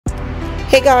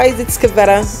Hey guys, it's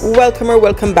Kavetta. Welcome or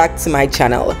welcome back to my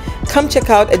channel. Come check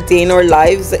out a day in our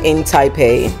lives in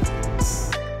Taipei.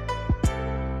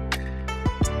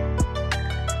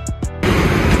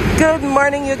 Good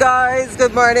morning, you guys.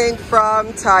 Good morning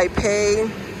from Taipei.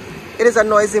 It is a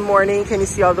noisy morning. Can you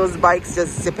see all those bikes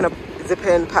just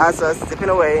zipping past us, zipping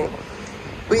away?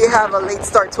 We have a late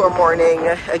start to our morning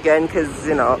again because,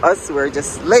 you know, we're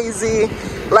just lazy,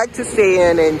 like to stay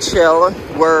in and chill,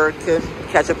 work,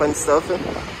 catch up on stuff.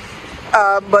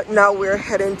 But now we're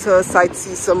heading to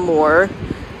sightsee some more.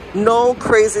 No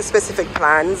crazy specific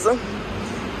plans. That's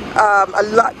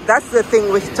the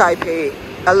thing with Taipei.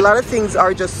 A lot of things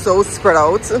are just so spread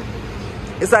out.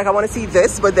 It's like I want to see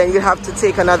this, but then you have to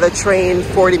take another train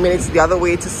 40 minutes the other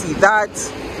way to see that.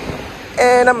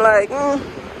 And I'm like,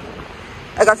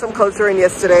 I got some culture in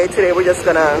yesterday. Today we're just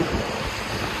gonna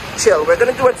chill. We're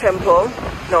gonna do a temple.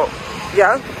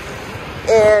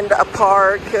 And a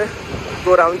park.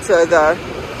 Go down to the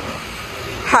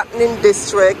happening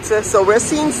district. So we're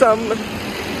seeing some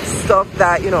stuff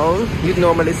that, you know, you'd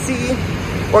normally see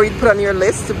or you'd put on your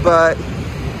list, but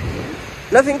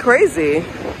nothing crazy.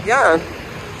 Yeah.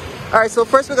 All right, so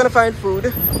first we're gonna find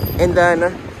food and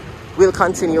then we'll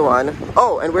continue on.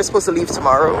 Oh, and we're supposed to leave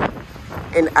tomorrow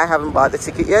and I haven't bought the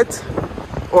ticket yet.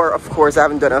 Or of course I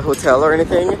haven't done a hotel or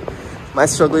anything. My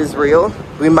struggle is real.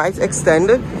 We might extend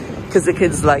because the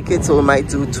kids like it, so we might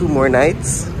do 2 more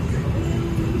nights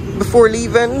before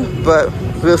leaving, but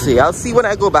we'll see. I'll see when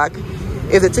I go back.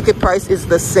 If the ticket price is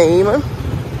the same,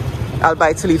 I'll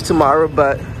buy to leave tomorrow,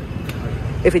 but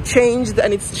if it changed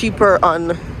and it's cheaper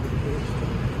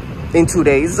in 2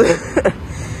 days,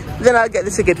 then I'll get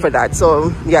the ticket for that.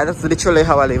 So yeah, that's literally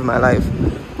how I live my life.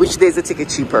 Which day is the ticket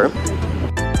cheaper?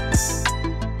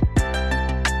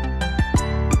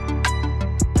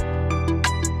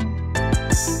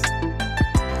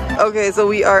 Okay, so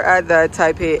we are at the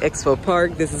Taipei Expo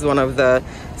Park. This is one of the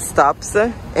stops.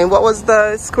 And what was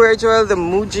the square, Joel? The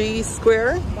Muji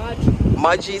Square?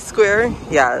 Muji Square?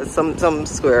 Yeah, some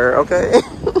square, okay?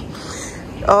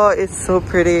 Oh, it's so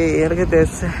pretty. Look at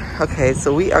this. Okay,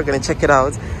 so we are gonna check it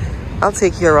out. I'll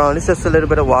take you around. It's just a little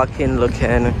bit of walking,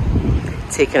 looking,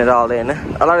 taking it all in.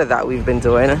 A lot of that we've been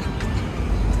doing.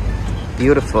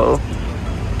 Beautiful.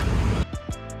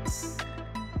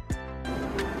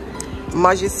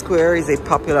 Muji Square is a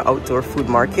popular outdoor food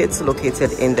market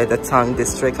located in the Datang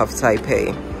district of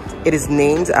Taipei. It is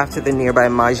named after the nearby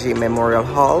Muji Memorial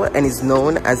Hall and is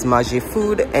known as Muji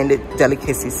Food and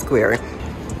Delicacy Square.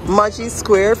 Muji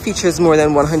Square features more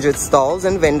than 100 stalls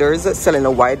and vendors selling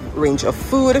a wide range of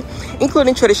food,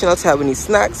 including traditional Taiwanese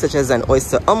snacks such as an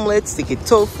oyster omelette, sticky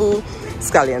tofu,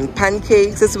 scallion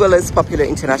pancakes, as well as popular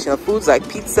international foods like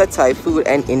pizza, Thai food,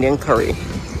 and Indian curry.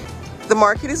 The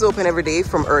market is open every day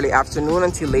from early afternoon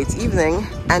until late evening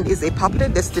and is a popular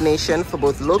destination for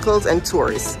both locals and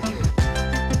tourists.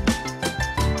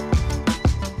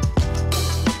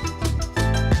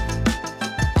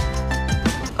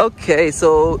 Okay,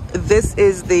 so this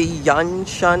is the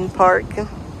Yanshan Park.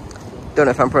 Don't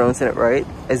know if I'm pronouncing it right,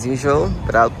 as usual,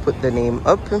 but I'll put the name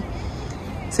up.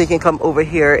 So you can come over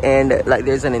here and like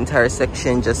there's an entire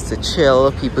section just to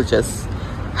chill. People just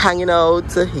hanging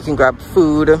out. You can grab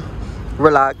food,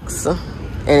 relax,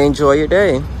 and enjoy your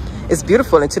day. It's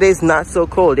beautiful, and today is not so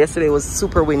cold. Yesterday was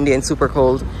super windy and super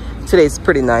cold. Today is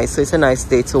pretty nice, so it's a nice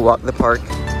day to walk the park.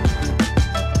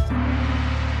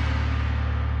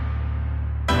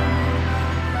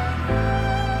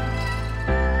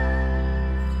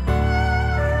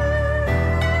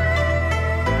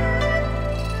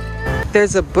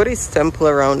 There's a Buddhist temple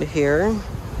around here,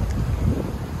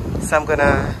 so I'm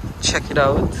gonna check it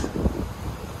out.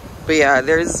 But yeah,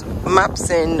 there's maps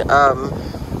and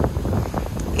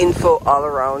info all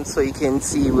around so you can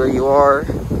see where you are,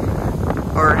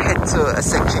 or head to a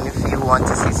section if you want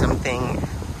to see something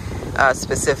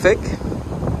specific.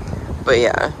 But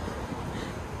yeah,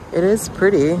 it is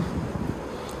pretty.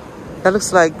 That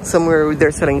looks like somewhere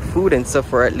they're selling food and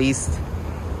stuff, or at least,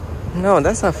 no,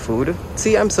 that's not food.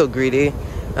 See, I'm so greedy.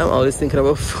 I'm always thinking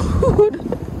about food.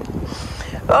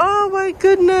 Oh my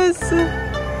goodness.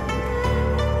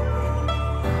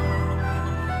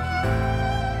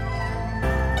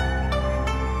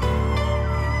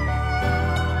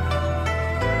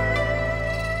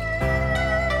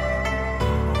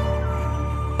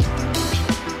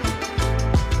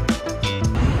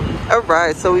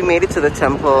 Alright, so we made it to the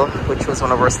temple, which was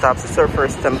one of our stops. It's our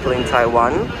first temple in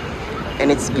Taiwan,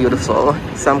 and it's beautiful.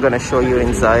 So I'm gonna show you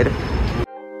inside.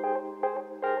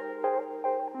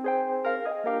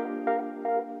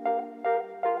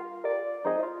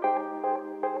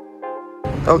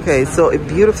 Okay, so a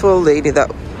beautiful lady that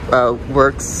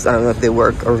works, I don't know if they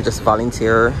work or just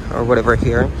volunteer or whatever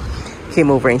here, came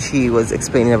over and she was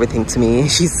explaining everything to me.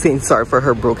 She's saying sorry for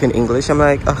her broken English. I'm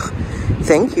like, oh,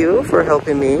 thank you for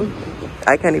helping me.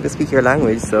 I can't even speak your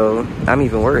language, so I'm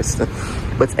even worse.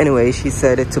 But anyway, she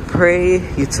said to pray,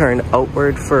 you turn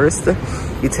outward first.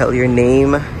 You tell your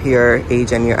name, your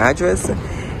age, and your address.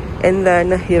 And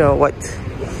then, you know, what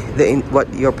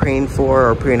you're praying for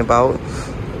or praying about.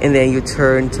 And then you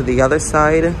turn to the other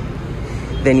side.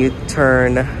 Then you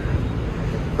turn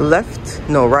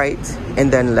right,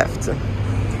 and then left.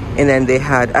 And then they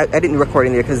had, I didn't record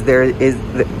in there because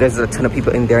there's a ton of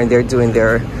people in there and they're doing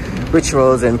their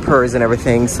rituals and prayers and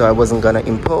everything. So I wasn't gonna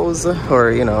impose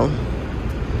or, you know,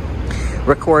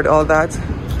 record all that.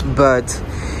 But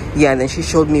yeah, and then she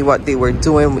showed me what they were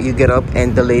doing. You get up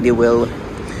and the lady will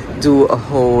do a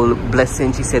whole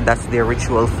blessing. She said that's their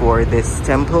ritual for this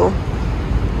temple.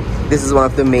 This is one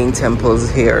of the main temples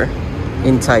here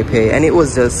in Taipei, and it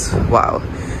was just wow.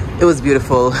 It was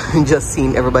beautiful just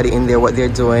seeing everybody in there, what they're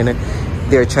doing,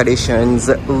 their traditions,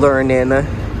 learning.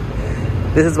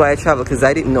 This is why I travel, because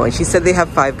I didn't know. And she said they have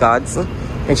 5 gods,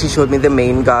 and she showed me the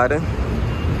main god,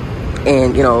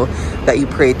 and you know that you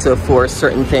pray to for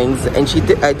certain things. And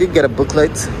I did get a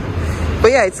booklet.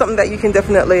 But yeah, it's something that you can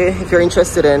definitely, if you're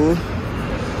interested in,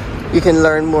 you can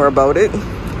learn more about it.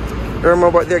 Learn more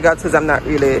about their gods, because I'm not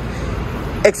really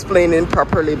explaining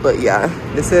properly. But yeah,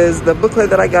 this is the booklet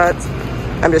that I got.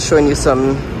 I'm just showing you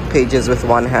some pages with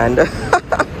one hand.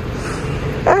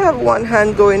 I have one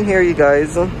hand going here, you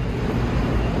guys.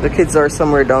 The kids are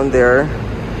somewhere down there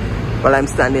while I'm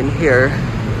standing here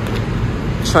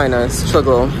trying to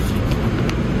struggle.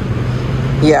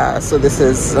 Yeah, so this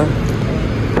is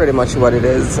pretty much what it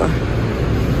is.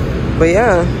 But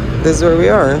yeah, this is where we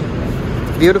are.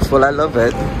 Beautiful, I love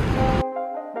it.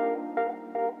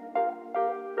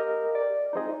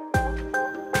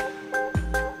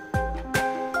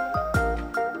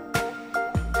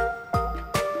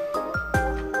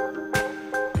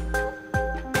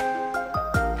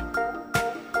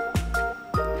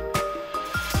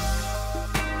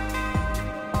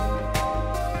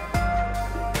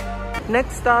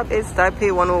 Next stop is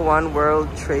Taipei 101 World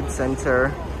Trade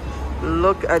Center.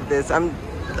 Look at this. I'm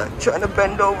trying to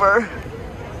bend over.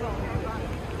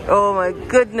 Oh my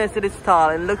goodness, it is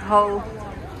tall. And look how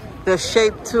the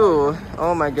shape too.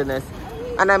 Oh my goodness.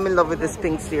 And I'm in love with this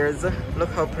pink stairs. Look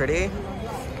how pretty.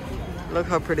 Look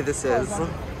how pretty this is.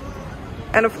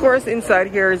 And of course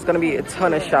inside here is going to be a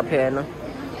ton of shopping.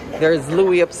 There's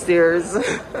Louis upstairs.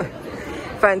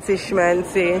 Fancy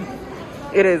schmancy.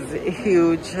 It is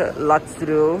huge, lots to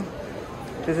do.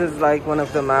 This is like one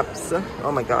of the maps.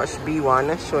 Oh my gosh,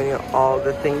 B1, showing you all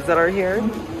the things that are here.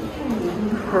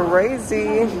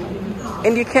 Crazy.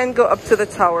 And you can go up to the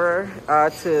tower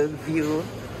to view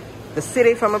the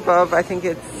city from above. I think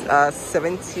it's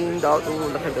 $17. Oh,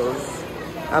 look at those.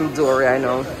 I'm Dory, I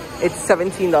know. It's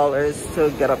 $17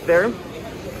 to get up there.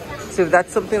 So if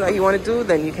that's something that you want to do,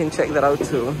 then you can check that out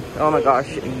too. Oh my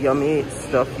gosh, yummy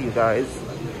stuff, you guys.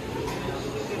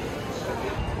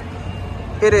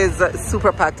 It is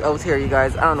super packed out here, you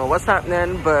guys. I don't know what's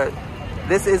happening, but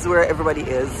this is where everybody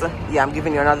is. Yeah, I'm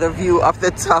giving you another view of the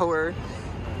tower.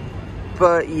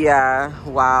 But yeah,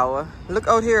 wow. Look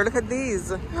out here, look at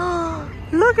these.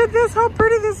 Look at this, how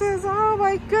pretty this is. Oh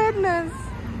my goodness.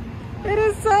 It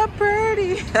is so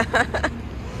pretty.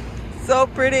 So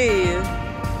pretty.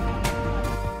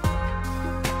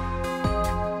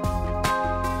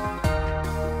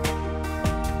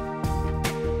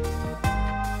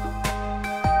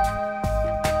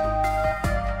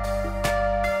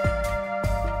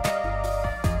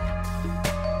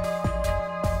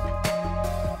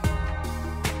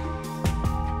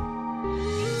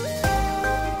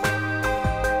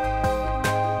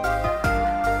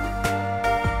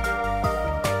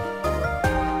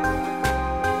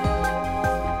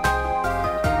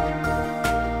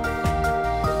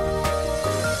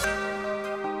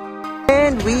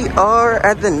 And we are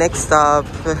at the next stop.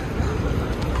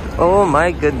 Oh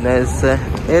my goodness,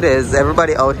 it is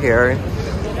everybody out here.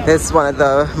 This is one of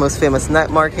the most famous night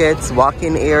markets,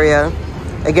 walk-in area.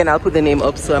 Again, I'll put the name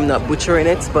up so I'm not butchering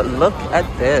it, but look at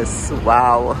this.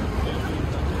 Wow.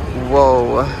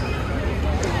 Whoa.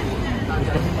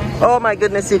 Oh my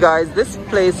goodness, you guys, this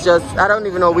place just, I don't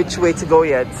even know which way to go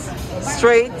yet.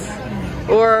 Straight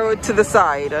or to the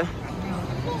side.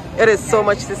 It is so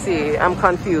much to see. I'm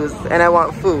confused and I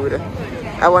want food.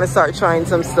 I want to start trying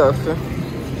some stuff.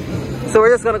 So we're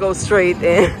just gonna go straight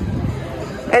in.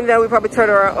 And then we probably turn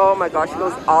around. Oh my gosh, it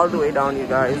goes all the way down, you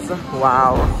guys.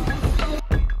 Wow.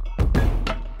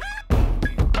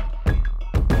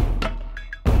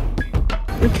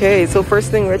 Okay, so first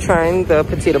thing we're trying the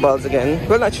potato balls again.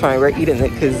 We're not trying, we're eating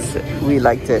it because we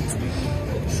liked it.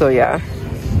 So yeah.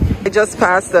 I just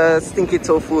passed the stinky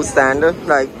tofu stand.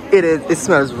 Like it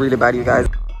smells really bad, you guys.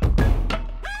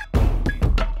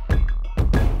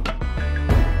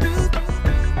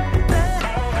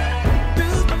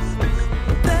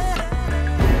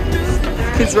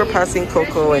 Kids were passing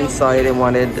cocoa and saw it and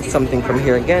wanted something from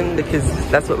here again because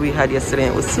that's what we had yesterday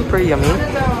and it was super yummy.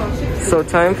 So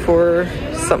time for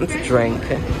something to drink.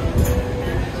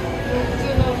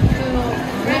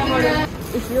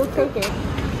 If you'll take it.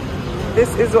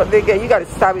 This is what they get. You gotta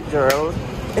stab it, Gerald.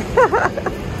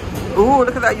 Ooh,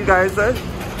 look at that, you guys.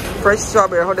 Fresh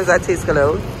strawberry. How does that taste,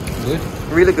 Khalil? Good.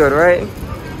 Really good, right?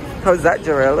 How's that,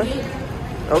 Gerald?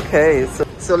 Okay,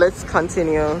 so let's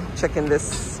continue checking this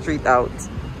street out.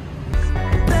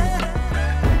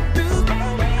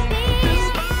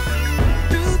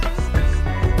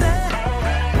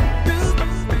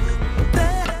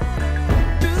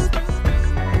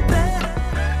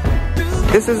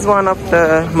 This is one of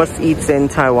the must-eats in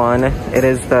Taiwan. It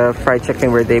is the fried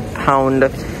chicken where they pound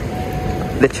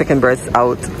the chicken breast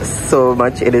out so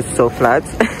much. It is so flat.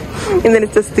 And then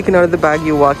it's just sticking out of the bag.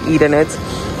 You walk eating it.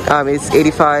 It's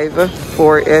 85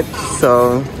 for it.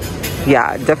 So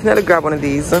yeah, definitely grab one of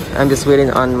these. I'm just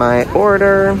waiting on my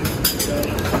order.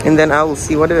 And then I will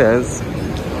see what it is.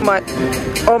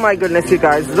 Oh my goodness, you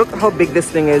guys. Look how big this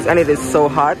thing is. And it is so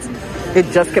hot. It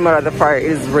just came out of the fryer.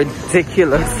 It is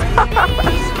ridiculous.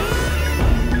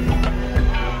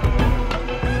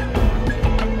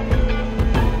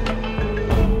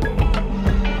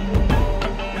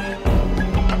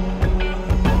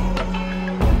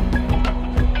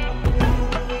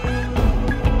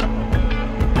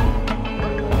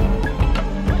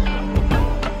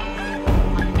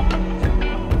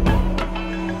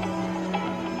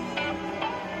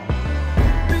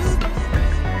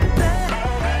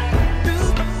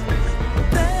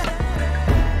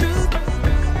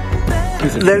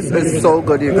 This is so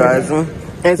good, you guys.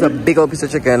 It's a big old piece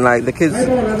of chicken. Like the kids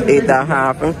ate that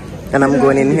half, and I'm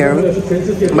going in here.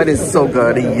 But it's so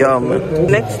good, yum.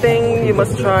 Next thing you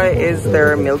must try is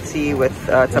their milk tea with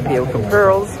tapioca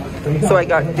pearls. So I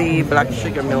got the black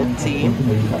sugar milk tea,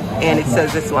 and it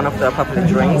says it's one of the popular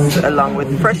drinks, along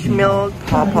with fresh milk,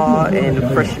 pawpaw, and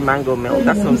fresh mango milk.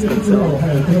 That sounds good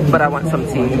too. But I want some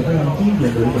tea.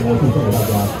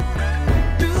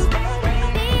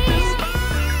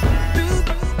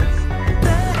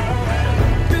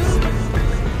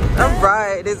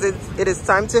 Alright, it is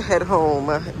time to head home.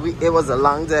 It was a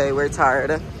long day, we're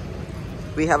tired.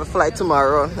 We have a flight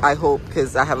tomorrow, I hope,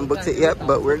 because I haven't booked it yet,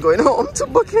 but we're going home to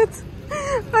book it.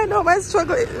 I know my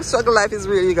struggle life is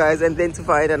real, you guys, and then to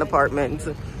find an apartment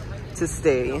to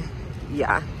stay.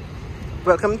 Yeah.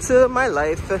 Welcome to my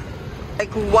life.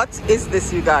 Like, what is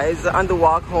this, you guys? On the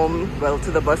walk home, well,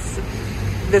 to the bus,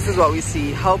 this is what we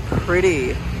see. How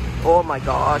pretty. Oh my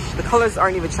gosh. The colors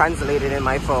aren't even translated in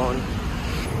my phone.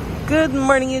 Good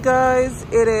morning, you guys.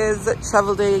 It is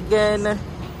travel day again.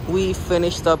 We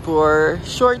finished up our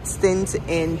short stint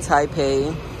in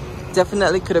Taipei.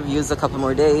 Definitely could have used a couple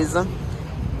more days,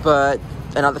 but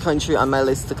another country on my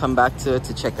list to come back to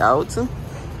check out.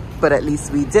 But at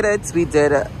least we did it. We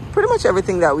did pretty much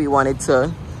everything that we wanted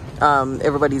to.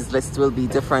 Everybody's list will be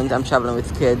different. I'm traveling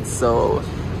with kids, so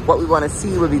what we want to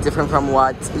see will be different from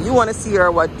what you want to see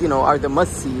or what, you know, are the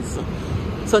must-sees.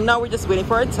 So now we're just waiting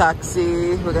for a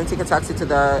taxi. We're gonna take a taxi to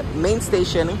the main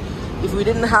station. If we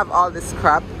didn't have all this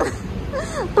crap,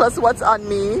 plus what's on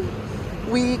me,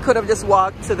 we could have just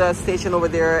walked to the station over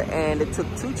there, and it took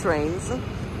 2 trains.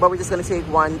 But we're just gonna take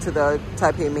one to the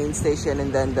Taipei main station,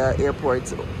 and then the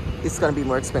airport. It's gonna be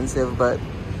more expensive, but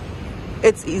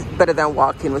it's better than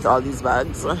walking with all these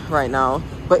bags right now.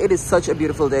 But it is such a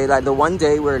beautiful day. Like the one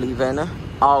day we're leaving,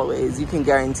 always, you can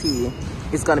guarantee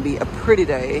it's gonna be a pretty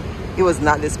day. It was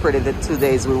not this pretty the 2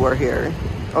 days we were here,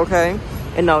 okay?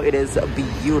 And now it is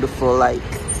beautiful, like,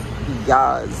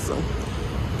 yes.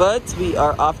 But we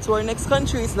are off to our next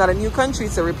country. It's not a new country,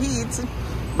 it's a repeat.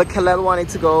 But Khalil wanted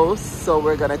to go, so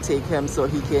we're gonna take him so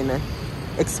he can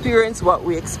experience what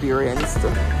we experienced.